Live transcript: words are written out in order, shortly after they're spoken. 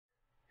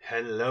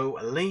Hello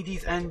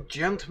ladies and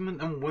gentlemen,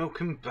 and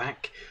welcome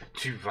back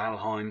to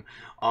Valheim.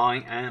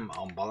 I am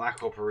on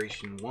Black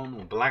Operation 1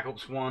 or Black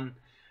Ops 1,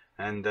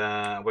 and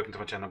welcome to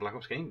my channel Black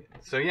Ops Gaming.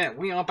 So yeah,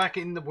 we are back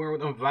in the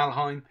world of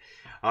Valheim.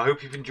 I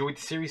hope you've enjoyed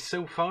the series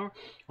so far.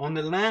 On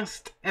the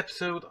last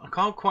episode, I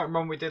can't quite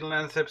remember what we did. The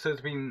last episode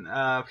has been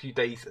a few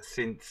days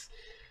since,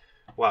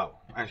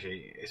 well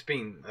actually it's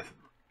been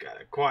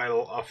quite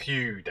a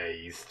few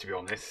days to be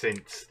honest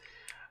since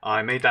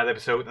I made that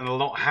episode, and a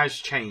lot has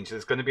changed.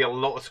 There's going to be a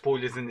lot of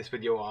spoilers in this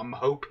video. I'm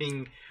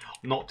hoping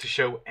not to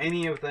show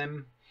any of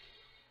them.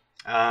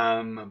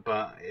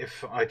 But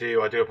if I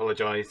do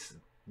apologise.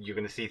 You're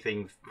going to see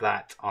things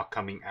that are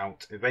coming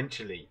out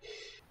eventually.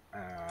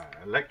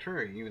 Electra,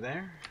 are you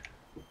there?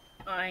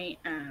 I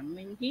am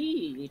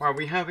indeed. Well,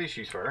 we have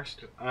issues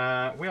first.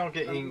 We are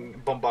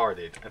getting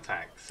bombarded,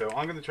 attacked. So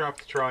I'm going to have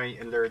to try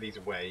and lure these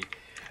away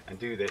and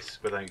do this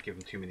without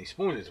giving too many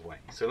spoilers away.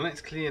 So let's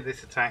clear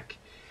this attack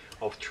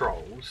of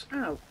trolls,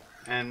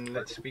 and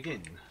let's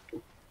begin.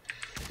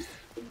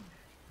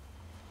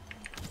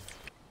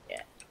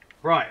 Yeah.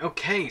 Right,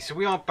 okay, so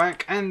we are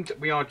back, and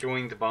we are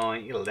joined by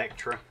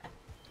Electra.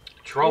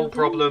 Troll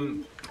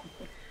problem.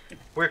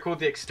 We're called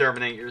the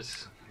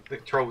Exterminators. The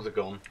trolls are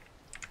gone.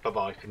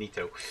 Bye-bye,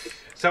 finito.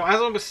 So, as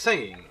I was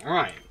saying,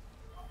 right,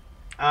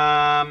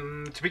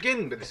 to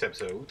begin with this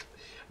episode,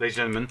 ladies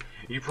and gentlemen,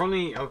 you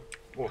probably have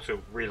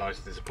also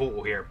realised there's a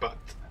portal here, but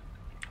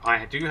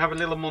I do have a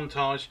little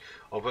montage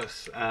of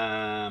us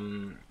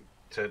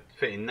to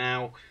fit in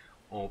now,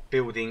 or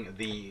building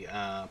the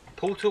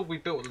portal. We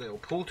built a little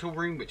portal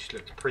room, which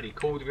looks pretty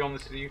cool to be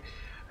honest with you,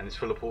 and it's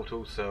full of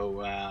portals,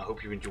 so I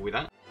hope you enjoy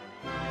that.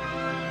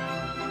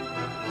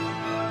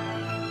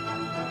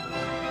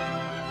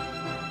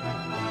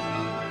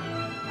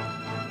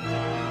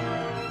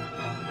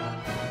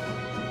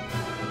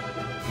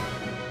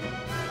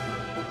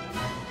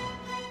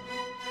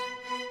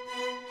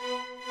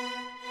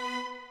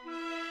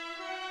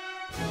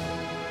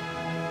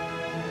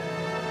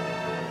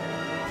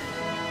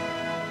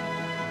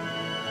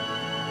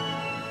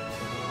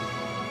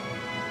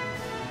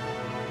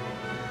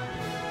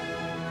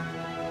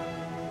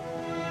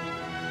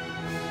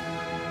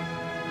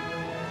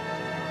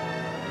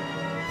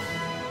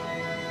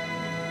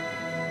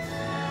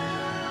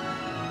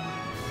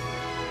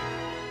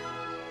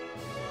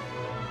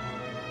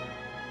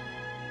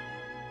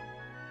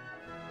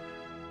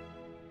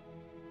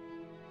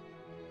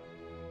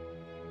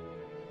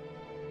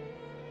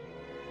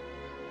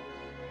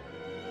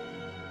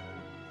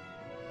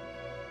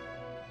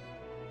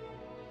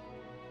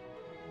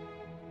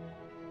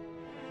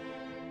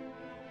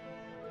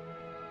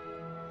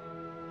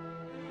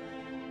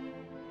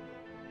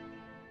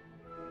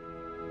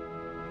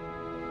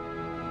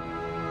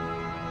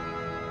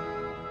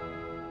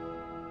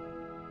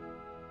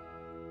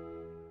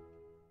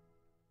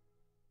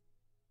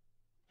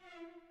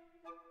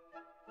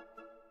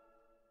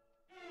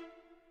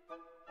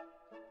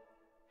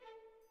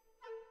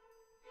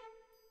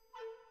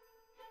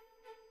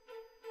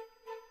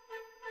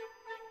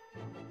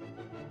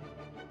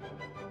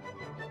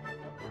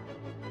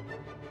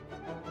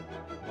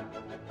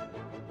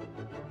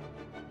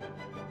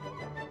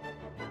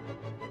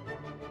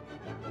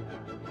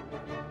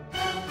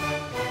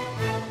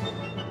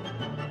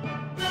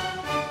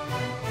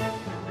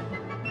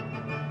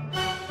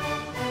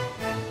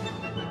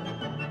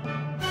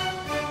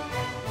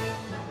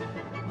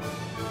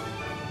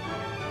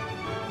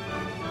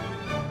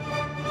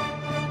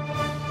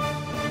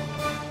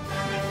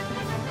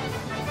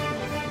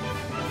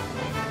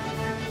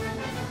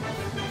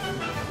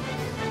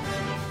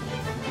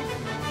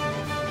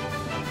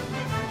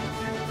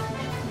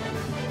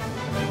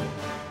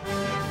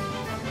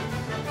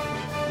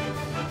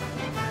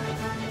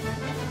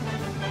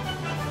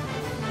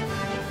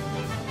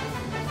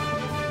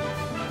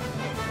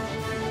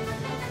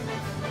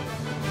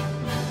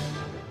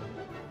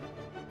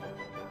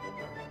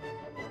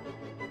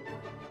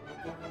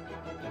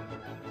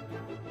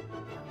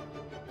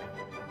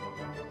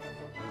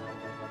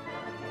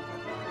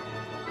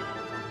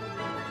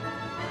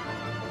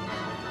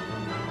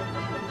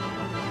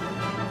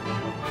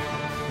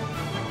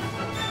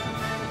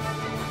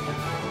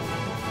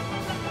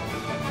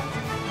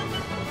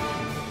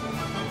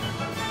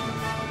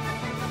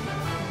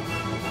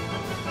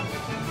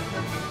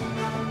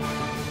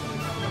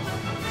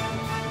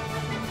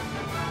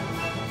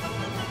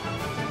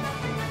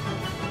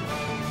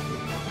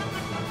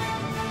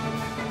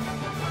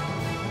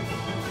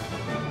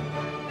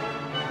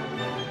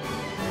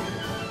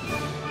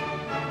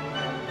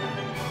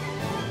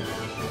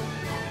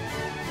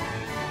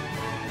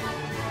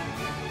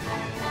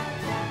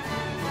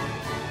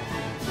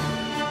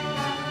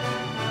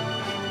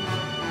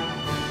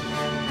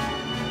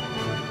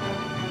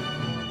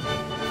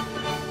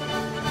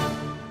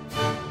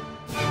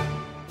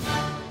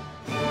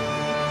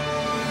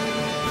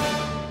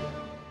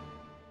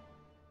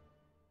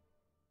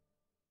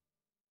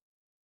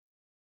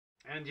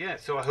 And yeah,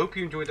 so I hope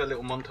you enjoyed that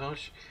little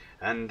montage.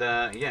 And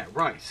yeah,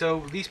 right,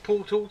 so these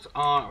portals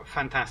are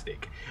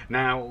fantastic.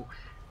 Now,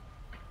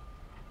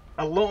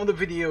 a lot of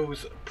the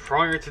videos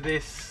prior to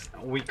this,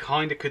 we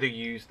kind of could have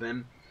used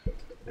them,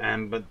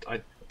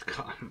 but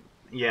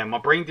yeah, my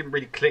brain didn't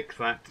really click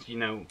that, you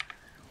know,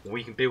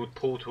 we can build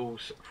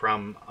portals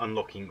from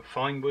unlocking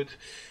fine wood.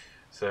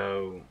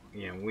 So,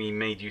 you know, we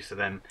made use of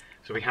them.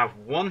 So we have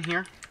one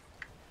here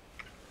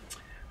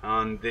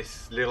on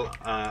this little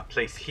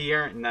place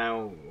here.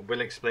 Now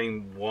we'll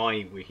explain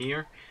why we're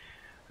here.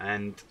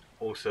 And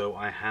also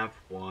I have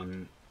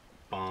one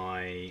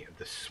by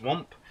the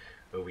swamp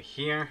over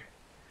here,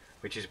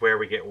 which is where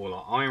we get all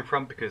our iron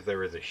from, because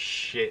there is a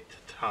shit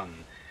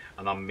ton,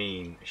 and I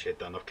mean a shit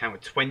ton. I've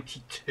counted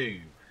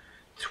 22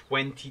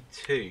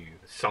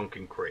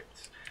 sunken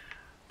crypts.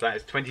 That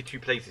is 22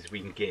 places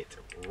we can get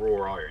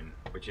raw iron,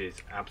 which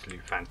is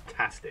absolutely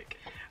fantastic.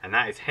 And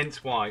that is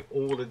hence why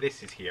all of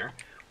this is here,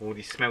 all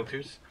these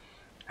smelters,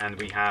 and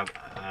we have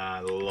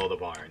a lot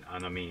of iron,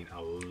 and I mean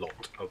a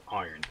lot of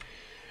iron.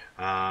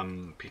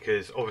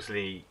 Because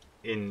obviously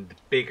in the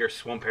bigger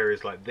swamp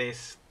areas like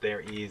this, there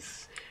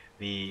is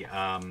the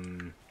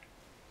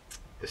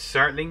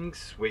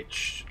certlings,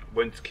 which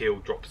once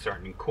killed drop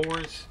certling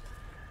cores,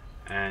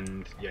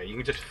 and yeah, you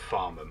can just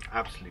farm them,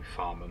 absolutely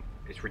farm them.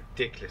 It's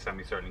ridiculous how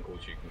many certling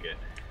cores you can get.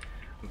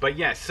 But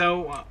yeah,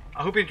 so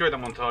I hope you enjoyed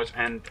that montage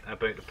and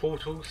about the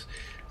portals.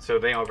 So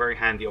they are very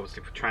handy,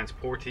 obviously, for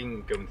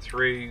transporting, going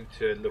through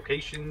to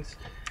locations,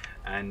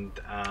 and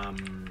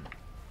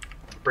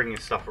bringing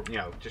stuff, you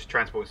know, just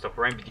transporting stuff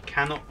around. But you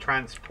cannot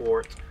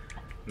transport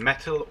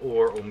metal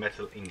ore or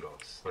metal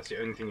ingots. That's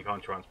the only thing you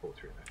can't transport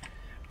through there.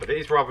 But it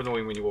is rather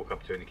annoying when you walk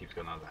up to it and it keeps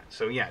going like that.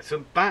 So yeah,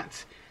 so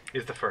that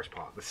is the first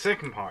part. The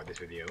second part of this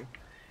video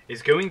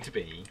is going to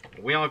be,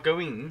 we are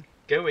going,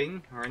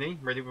 ready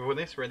for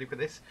this?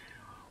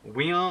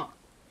 We are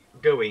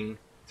going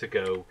to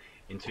go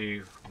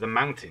into the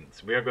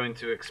mountains. We are going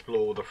to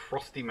explore the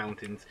frosty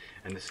mountains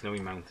and the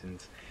snowy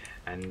mountains,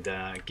 and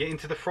get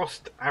into the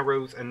frost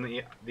arrows and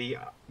the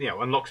you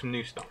know, unlock some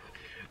new stuff.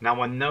 Now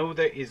I know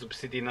there is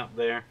obsidian up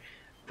there.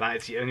 That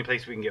is the only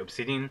place we can get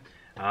obsidian,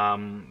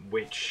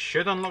 which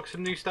should unlock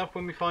some new stuff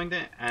when we find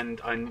it. And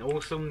I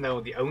also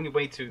know the only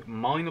way to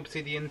mine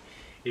obsidian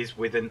is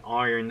with an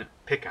iron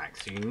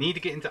pickaxe. So you need to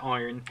get into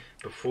iron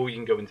before you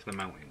can go into the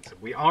mountains.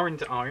 We are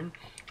into iron,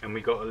 and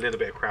we got a little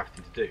bit of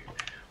crafting to do.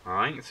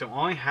 Alright, so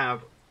I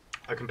have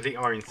a complete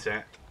iron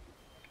set,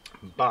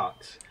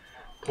 but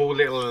poor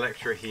little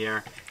Electra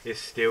here is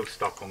still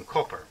stuck on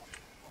copper.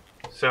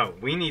 So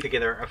we need to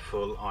get her a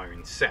full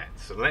iron set.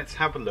 So let's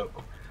have a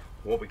look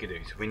what we could do.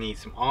 So we need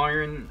some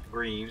iron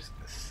greaves,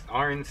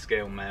 iron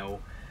scale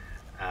mail,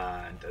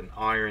 and an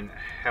iron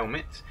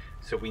helmet.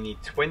 So we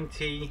need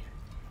 20,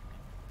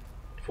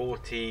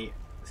 40,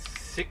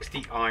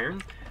 60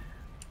 iron.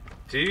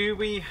 Do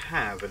we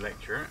have,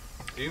 Electra,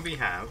 do we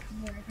have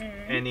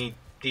any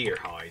deer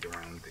hide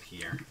around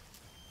here?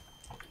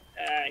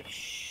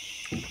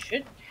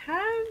 Should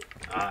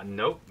have.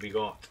 Nope, we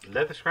got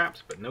leather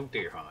scraps, but no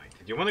deer hide.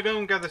 Do you want to go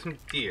and gather some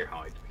deer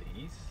hide,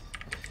 please?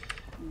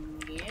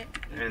 Yeah.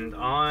 And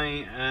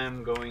I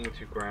am going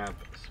to grab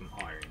some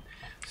iron.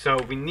 So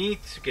we need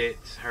to get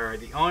her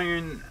the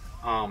iron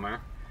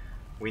armor.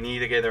 We need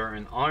to get her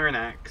an iron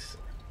axe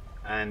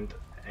and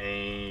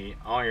a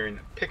iron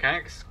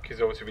pickaxe, because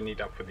obviously we need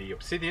that for the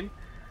obsidian.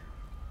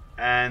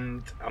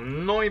 And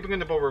I'm not even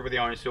going to bother with the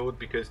iron sword,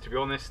 because to be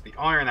honest, the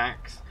iron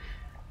axe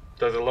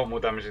does a lot more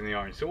damage than the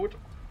iron sword.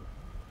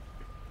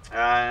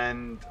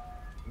 And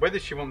whether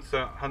she wants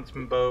a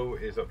huntsman bow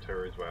is up to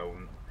her as well.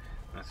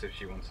 That's if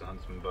she wants a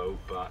huntsman bow.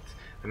 But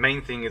the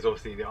main thing is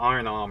obviously the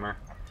iron armor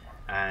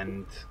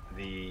and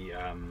the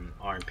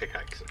iron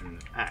pickaxe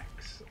and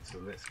axe. So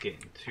let's get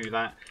into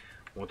that.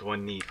 What do I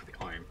need for the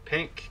iron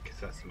pick? Because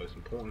that's the most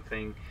important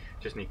thing.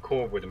 Just need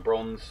core, wood and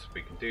bronze.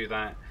 We can do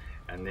that.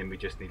 And then we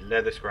just need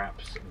leather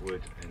scraps,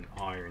 wood and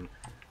iron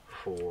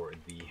for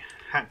the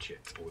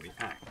hatchet or the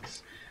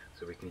axe.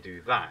 So we can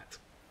do that.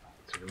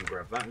 So we can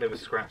grab that leather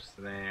scraps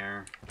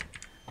there.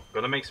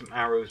 Gotta make some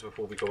arrows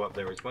before we go up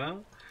there as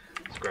well.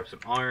 Let's grab some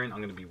iron.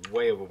 I'm going to be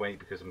way overweight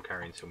because I'm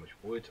carrying so much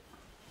wood.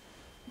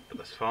 But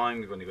that's fine.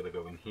 We've only got to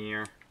go in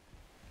here.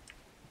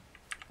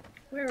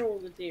 Where are all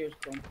the deers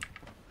gone?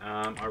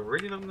 I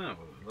really don't know.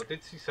 I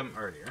did see some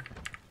earlier.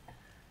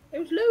 There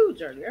was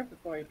loads earlier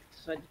before I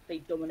decided to play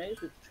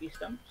dominoes with tree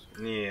stumps.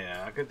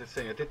 Yeah, I got to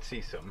say I did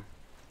see some.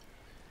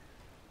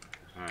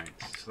 Alright,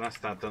 so that's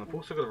that done. I've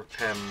also got to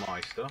repair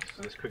my stuff,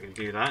 so let's quickly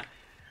do that.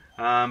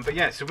 But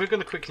yeah, so we're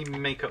going to quickly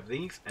make up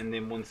these, and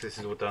then once this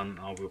is all done,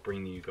 I will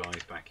bring you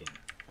guys back in.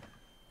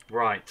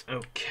 Right,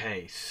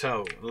 okay,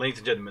 so, ladies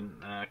and gentlemen,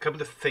 a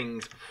couple of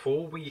things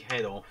before we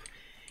head off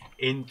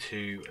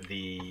into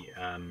the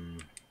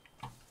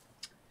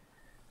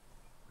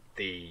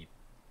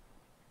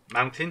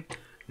mountain.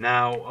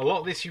 Now, a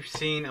lot of this you've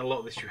seen, a lot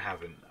of this you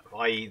haven't.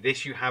 I.e.,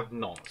 this you have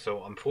not.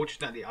 So,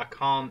 unfortunately, I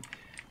can't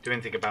do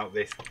anything about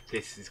this.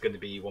 This is going to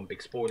be one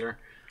big spoiler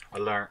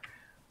alert.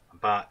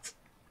 But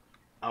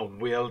I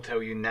will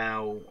tell you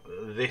now,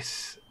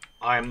 this,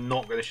 I am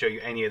not going to show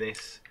you any of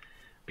this,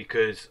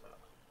 because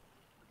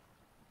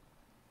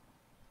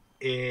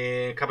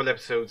a couple of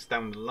episodes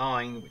down the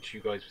line, which you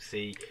guys will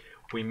see,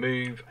 we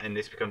move and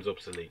this becomes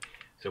obsolete.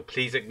 So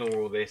please ignore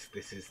all this.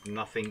 This is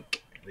nothing.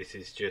 This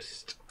is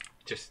just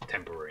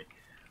temporary.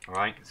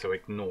 Alright, so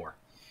ignore.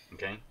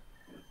 Okay?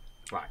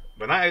 Right,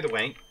 with that out of the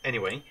way,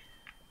 anyway,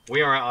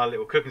 we are at our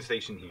little cooking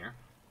station here.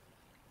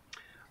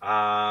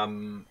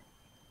 And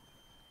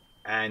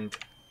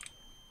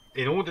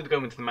in order to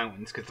go into the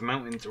mountains, because the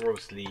mountains are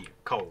obviously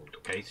cold,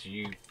 okay, so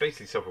you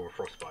basically suffer with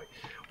frostbite,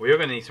 we are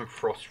going to need some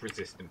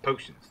frost-resistant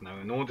potions. Now,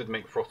 in order to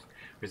make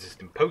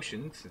frost-resistant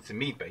potions, it's a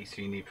mead base,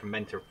 so you need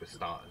fermenter for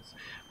starters.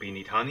 But you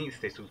need honey,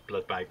 thistles,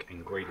 bloodbag,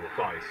 and gradle of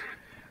ice,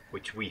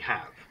 which we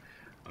have.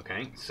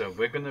 Okay, so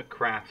we're going to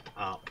craft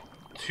up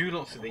 2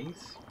 lots of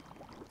these.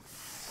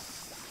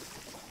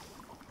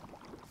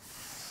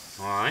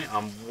 Alright,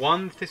 I'm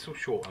 1 thistle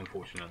short,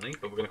 unfortunately,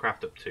 but we're going to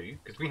craft up 2,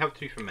 because we have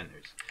 2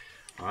 fermenters.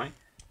 Alright,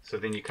 so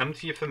then you come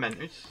to your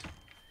fermenters,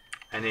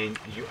 and then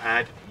you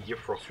add your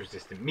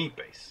frost-resistant mead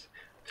base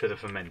to the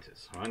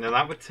fermenters. Alright, now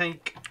that would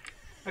take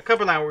a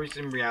couple hours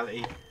in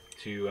reality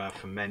to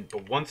ferment,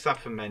 but once that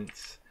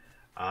ferments,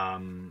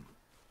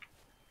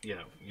 you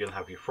know, you'll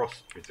have your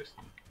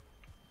frost-resistant.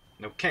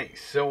 Okay,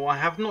 so I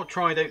have not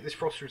tried out this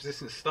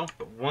frost-resistant stuff,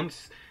 but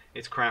once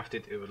it's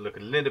crafted, it would look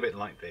a little bit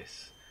like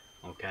this.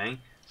 Okay,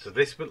 so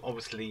this will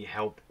obviously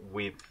help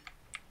with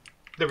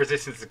the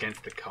resistance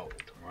against the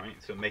cold, right?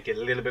 So make it a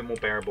little bit more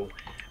bearable,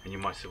 and you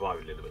might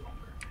survive a little bit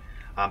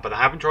longer. But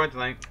I haven't tried it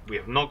out. We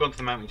have not gone to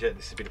the mountains yet.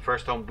 This will be the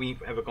first time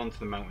we've ever gone to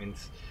the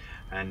mountains,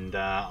 and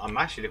I'm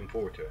actually looking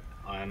forward to it.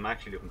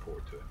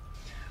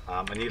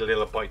 I need a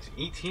little bite to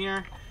eat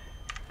here,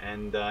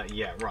 and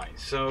yeah, right.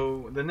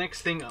 So the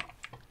next thing,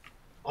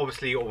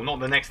 obviously, or not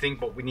the next thing,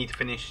 but we need to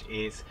finish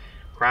is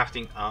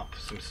crafting up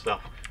some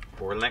stuff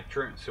for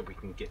Electra, so we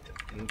can get,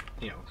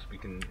 you know, so we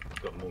can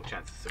got more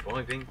chance of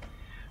surviving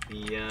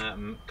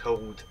the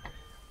cold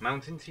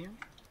mountains here.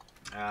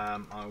 I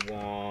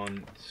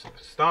want, for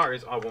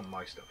starters, I want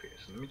my stuff here.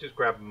 So let me just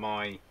grab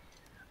my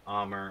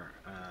armor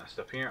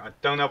stuff here. I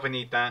don't know if I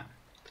need that,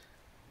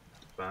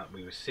 but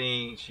we will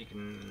see. She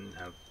can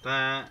have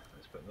that.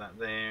 Let's put that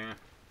there.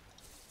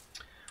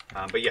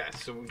 But yeah,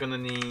 so we're gonna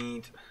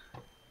need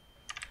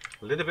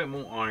a little bit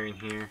more iron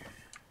here.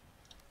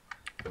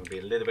 Going to be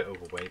a little bit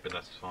overweight, but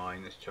that's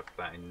fine. Let's chuck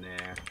that in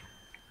there.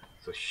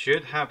 So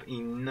should have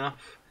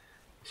enough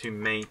to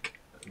make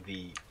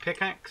the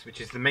pickaxe,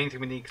 which is the main thing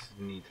we need, because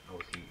we need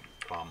obviously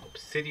farm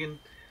obsidian.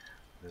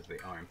 There's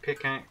the iron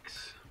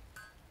pickaxe.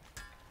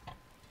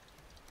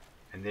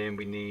 And then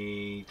we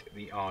need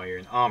the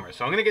iron armor.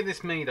 So I'm going to get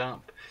this made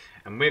up,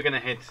 and we're going to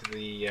head to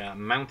the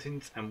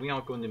mountains, and we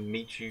are going to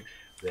meet you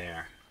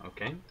there.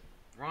 Okay?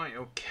 Right,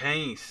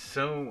 okay.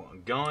 So,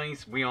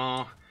 guys, we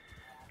are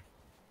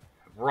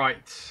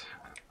right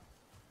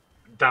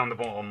down the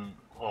bottom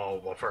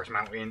of our first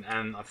mountain,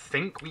 and I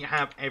think we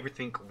have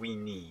everything we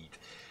need.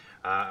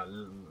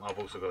 I've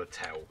also got a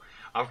towel.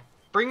 I've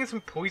bringing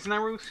some poison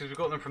arrows because we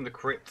got them from the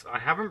crypt. I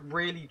haven't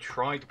really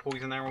tried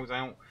poison arrows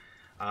out,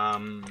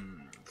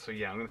 so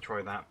yeah, I'm going to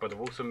try that. But I've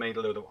also made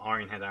a load of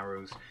iron head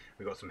arrows.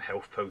 We've got some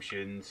health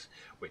potions,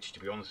 which to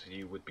be honest with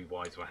you would be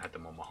wise if I had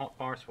them on my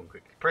hotbar, so I can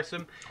quickly press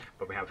them.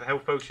 But we have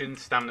health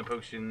potions, stamina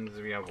potions,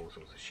 we have all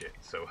sorts of shit.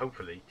 So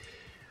hopefully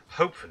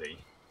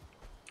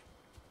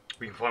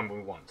we can find what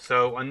we want.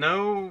 So I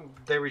know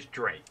there is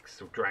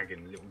drakes, or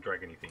little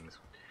dragony things.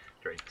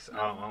 Drakes.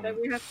 Then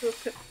we have to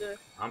equip the...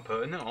 I'm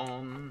putting it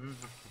on.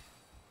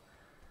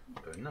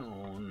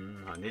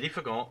 I nearly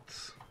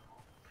forgot,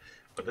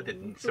 but I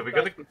didn't. So we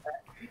got to...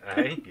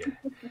 Hey, yeah.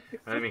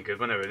 I mean, because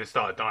whenever they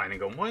started dying and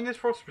going, why isn't this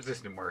frost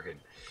resistant working?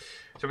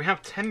 So we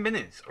have 10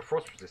 minutes of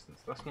frost resistance.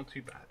 That's not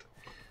too bad.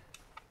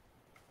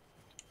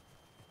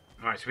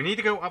 Alright, so we need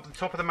to go up the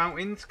top of the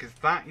mountains, because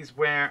that is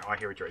where... I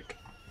hear a drake.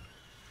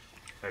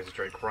 There's a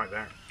drake right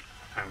there.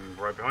 And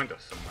right behind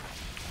us somewhere.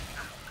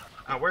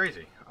 Oh, where is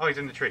he? Oh, he's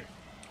in the tree.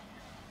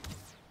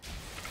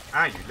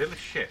 Ah, you little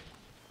shit.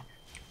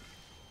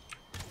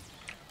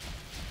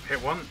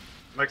 Hit one.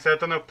 Like I said, I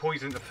don't know if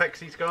poison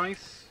affects these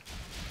guys.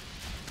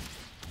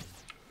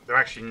 They're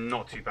actually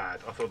not too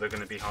bad. I thought they were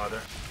going to be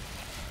harder.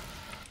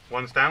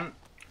 One's down.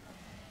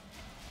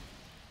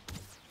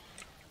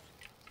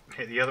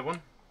 Hit the other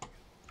one.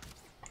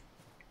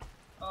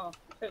 Oh,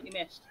 totally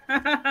missed.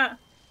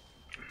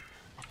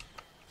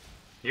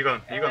 You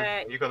got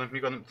him, you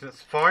got him.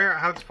 It's fire?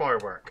 How does fire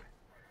work?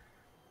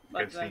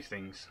 Against these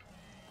things.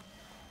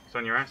 It's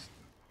on your ass.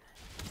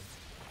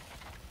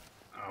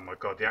 Oh my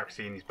god, the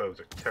accuracy in these bows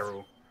are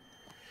terrible.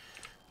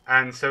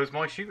 And so is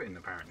my shooting,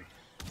 apparently.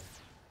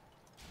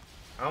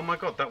 Oh my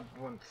god, that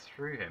went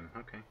through him.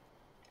 Okay.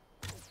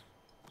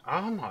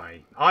 Oh my.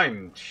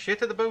 I'm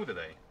shit at the bow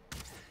today.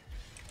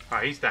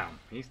 Right, he's down.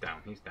 He's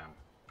down.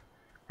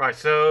 Right,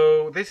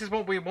 so this is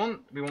what we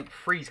want. We want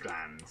freeze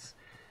glands.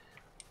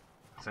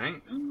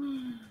 See?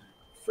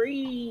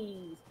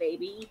 Freeze,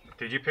 baby.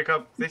 Did you pick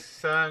up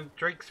this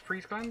Drake's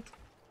freeze gland?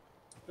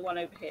 The one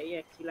over here, yeah,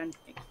 because he landed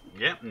next to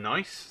me. Yep,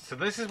 nice. So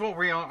this is what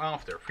we are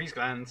after, freeze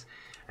glands,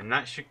 and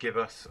that should give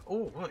us...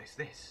 Oh, what is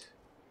this?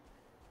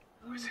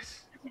 What is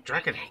this?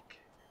 Dragon egg.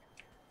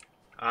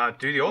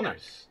 Do the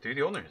honours. Do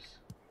the honours.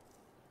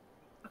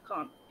 I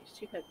can't. It's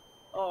too heavy.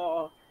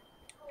 Oh.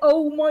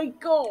 Oh my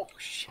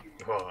gosh.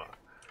 What? What?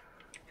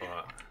 Here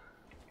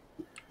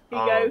you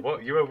Oh, go.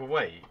 what? You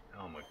overweight?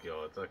 Oh my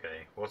god.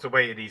 Okay. What's the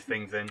weight of these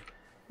things then?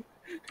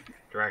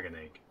 Dragon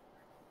egg.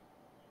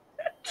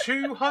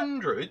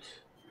 200? Yeah,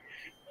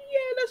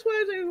 that's why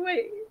I was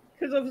overweight.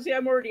 Because obviously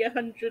I'm already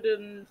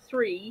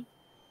 103.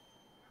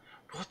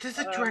 What does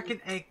a dragon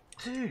egg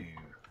do?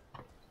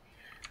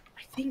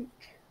 I think.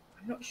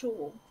 I'm not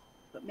sure.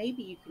 But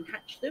maybe you can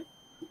hatch them.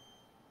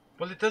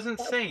 Well, it doesn't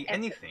That would say be epic.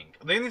 anything.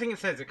 The only thing it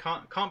says, it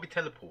can't be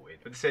teleported,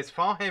 but it says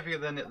far heavier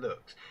than it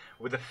looks,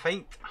 with a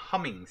faint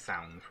humming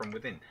sound from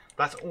within.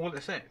 That's all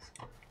it says.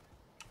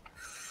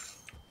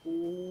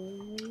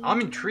 Ooh.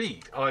 I'm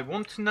intrigued. I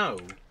want to know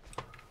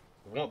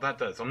what that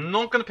does. I'm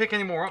not going to pick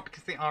any more up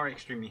because they are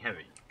extremely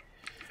heavy.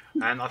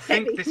 And I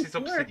think this is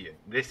obsidian.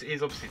 This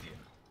is obsidian.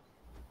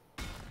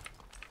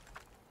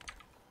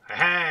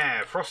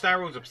 Aha! Frost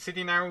arrows,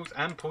 obsidian arrows,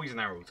 and poison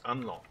arrows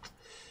unlocked.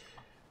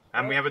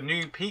 And we have a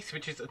new piece,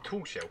 which is a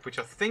tool shelf, which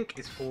I think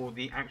is for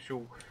the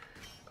actual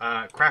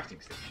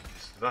crafting station.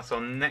 So that's our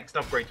next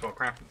upgrade to our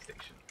crafting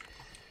station.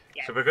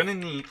 Yes. So we're going to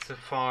need to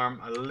farm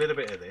a little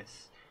bit of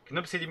this. Can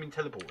obsidian be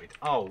teleported?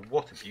 Oh,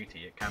 what a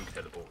beauty. It can be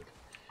teleported.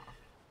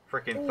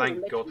 Freaking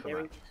thank God for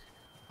that.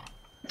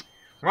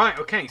 Right,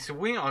 okay, so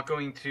we are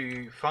going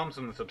to farm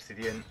some of this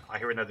obsidian. I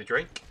hear another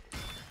drake.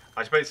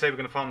 I was about to say we're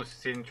going to farm this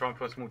obsidian and try and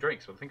find some more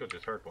drakes, but I think I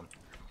just heard one.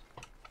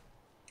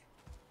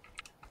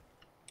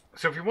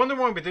 So if you wonder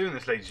why we're doing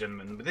this, ladies and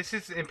gentlemen, this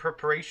is in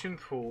preparation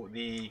for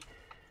the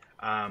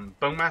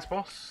bone mass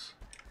boss.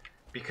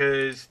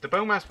 Because the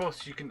bone mass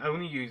boss, you can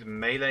only use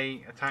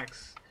melee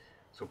attacks,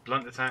 so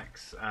blunt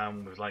attacks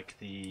with like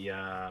the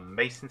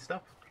mace and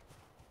stuff.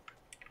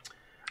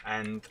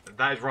 And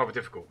that is rather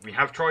difficult. We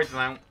have tried it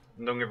out,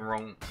 don't get me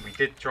wrong. We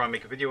did try and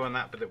make a video on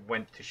that, but it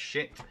went to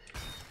shit.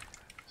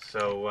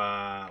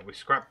 So we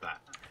scrapped that.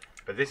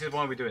 But this is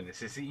why we're doing this.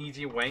 This is the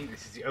easier way.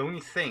 This is the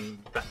only thing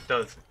that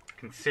does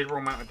considerable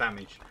amount of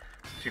damage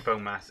to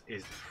bone mass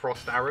is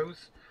frost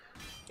arrows,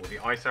 or the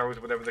ice arrows,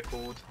 or whatever they're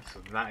called.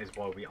 So that is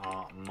why we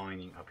are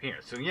mining up here.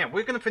 So yeah,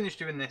 we're going to finish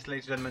doing this,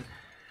 ladies and gentlemen.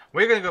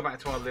 We're going to go back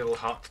to our little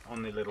hut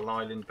on the little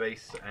island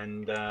base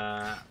and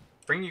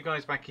bring you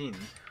guys back in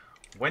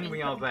when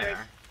we are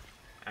there.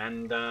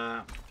 And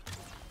oh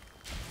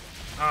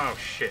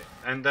shit,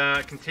 and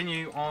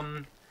continue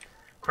on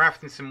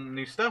crafting some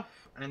new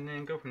stuff and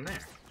then go from there.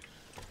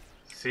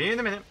 See you in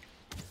a minute.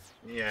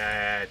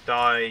 Yeah,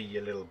 die,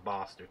 you little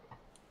bastard.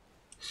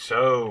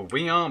 So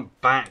we are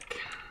back.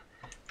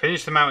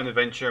 Finished the mountain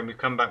adventure, and we've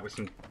come back with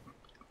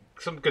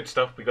some good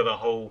stuff. We got a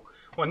whole,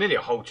 well, nearly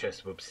a whole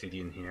chest of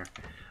obsidian here,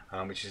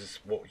 which is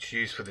what's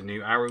used for the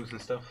new arrows and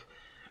stuff,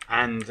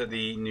 and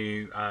the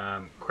new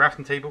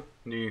crafting table,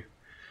 new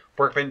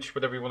workbench,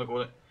 whatever you want to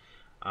call it,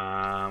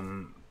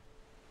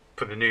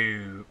 for the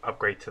new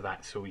upgrade to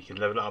that, so we can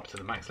level it up to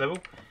the max level.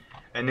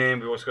 And then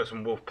we've also got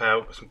some wolf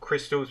pelt, some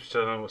crystals, which I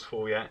don't know what's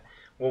for yet.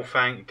 Wolf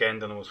fang, again,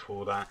 don't know what's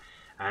for that.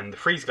 And the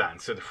freeze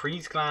gland. So the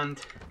freeze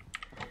gland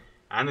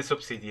and this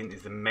obsidian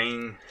is the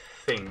main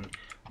thing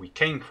we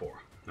came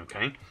for.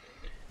 Okay.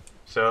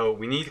 So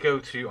we need to go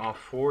to our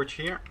forge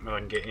here. I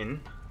can get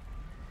in.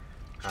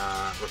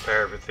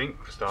 Repair everything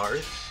for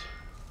starters.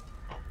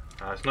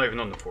 It's not even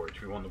on the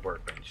forge. We want the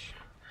workbench.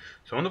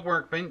 So on the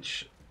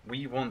workbench,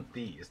 we want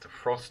these, the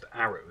frost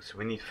arrows. So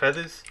we need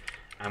feathers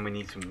and we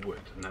need some wood.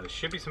 Now there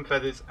should be some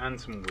feathers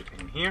and some wood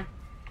in here.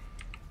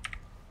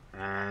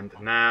 And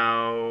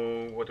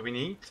now, what do we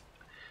need?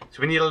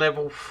 So we need a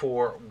level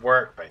 4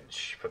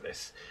 workbench for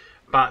this.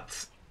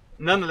 But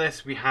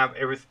nonetheless, we have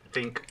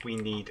everything we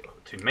need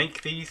to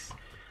make these.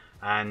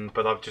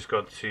 But I've just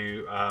got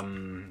to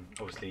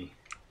obviously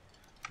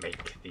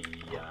make the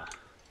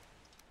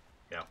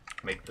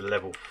make the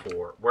level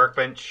 4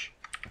 workbench.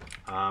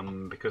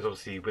 Because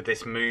obviously with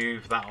this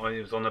move that I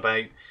was on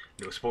about,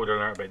 little spoiler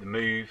alert about the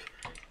move.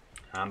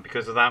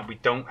 Because of that, we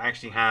don't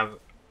actually have.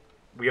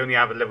 We only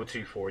have a level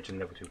 2 forge and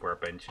level 2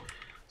 workbench.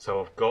 So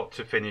I've got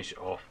to finish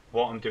off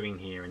what I'm doing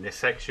here in this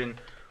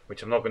section,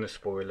 which I'm not going to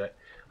spoil it.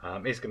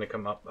 It's going to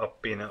come up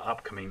in an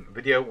upcoming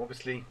video,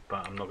 obviously,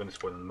 but I'm not going to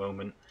spoil it in the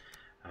moment.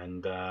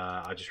 And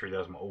I just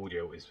realised my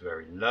audio is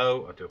very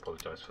low. I do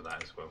apologise for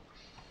that as well.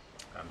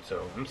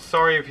 So I'm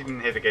sorry if you didn't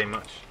hear the game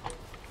much.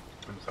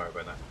 I'm sorry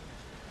about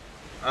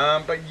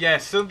that. But yeah,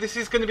 so this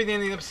is going to be the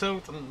end of the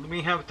episode.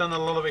 We have done a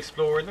lot of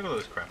exploring. Look at all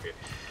this crap here.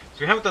 So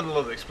we have done a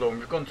lot of exploring.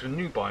 We've gone to a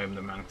new biome,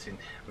 the mountain.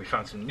 We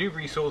found some new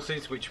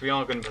resources, which we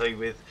are going to play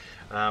with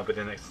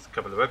the next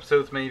couple of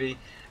episodes, maybe.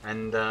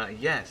 And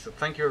yeah, so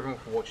thank you everyone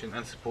for watching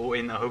and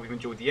supporting. I hope you've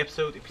enjoyed the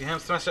episode. If you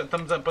have, smash that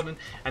thumbs up button.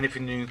 And if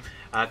you're new,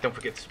 don't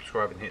forget to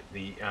subscribe and hit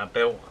the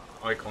bell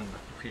icon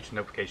for future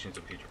notifications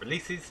of future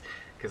releases.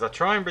 Because I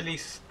try and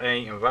release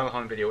a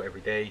Valheim video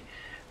every day.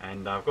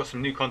 And I've got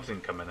some new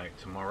content coming out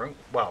tomorrow.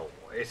 Well,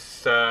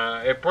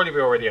 it'll probably be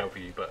already out for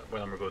you, but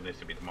when I'm recording this,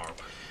 it'll be tomorrow.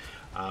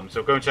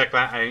 So go and check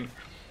that out.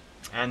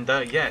 And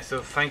yeah, so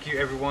thank you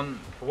everyone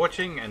for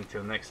watching.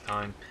 Until next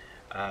time,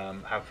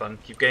 have fun,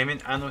 keep gaming,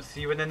 and I'll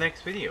see you in the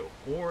next video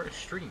or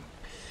stream.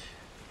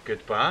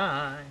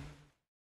 Goodbye.